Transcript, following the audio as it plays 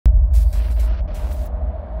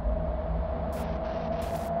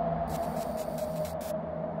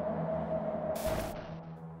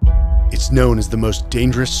It's known as the most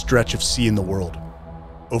dangerous stretch of sea in the world.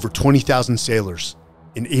 Over 20,000 sailors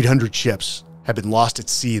and 800 ships have been lost at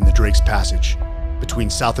sea in the Drake's Passage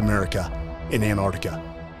between South America and Antarctica.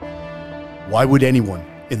 Why would anyone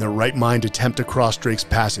in their right mind attempt to cross Drake's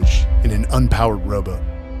Passage in an unpowered rowboat?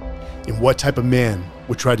 And what type of man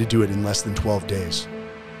would try to do it in less than 12 days?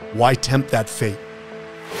 Why tempt that fate?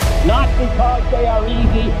 Not because they are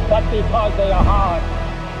easy, but because they are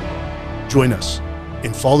hard. Join us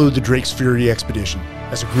and follow the Drake's Fury expedition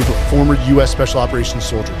as a group of former U.S. Special Operations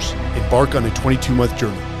soldiers embark on a 22-month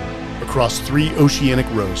journey across 3 oceanic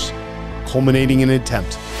rows, culminating in an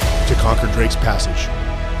attempt to conquer Drake's Passage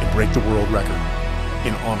and break the world record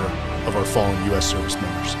in honor of our fallen U.S. service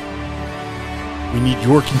members. We need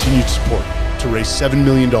your continued support to raise $7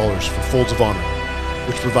 million for Folds of Honor,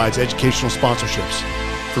 which provides educational sponsorships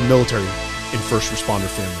for military and first responder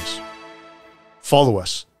families. Follow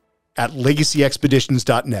us at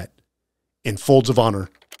legacyexpeditions.net and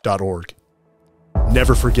foldsofhonor.org.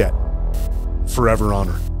 Never forget, forever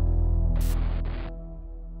honor.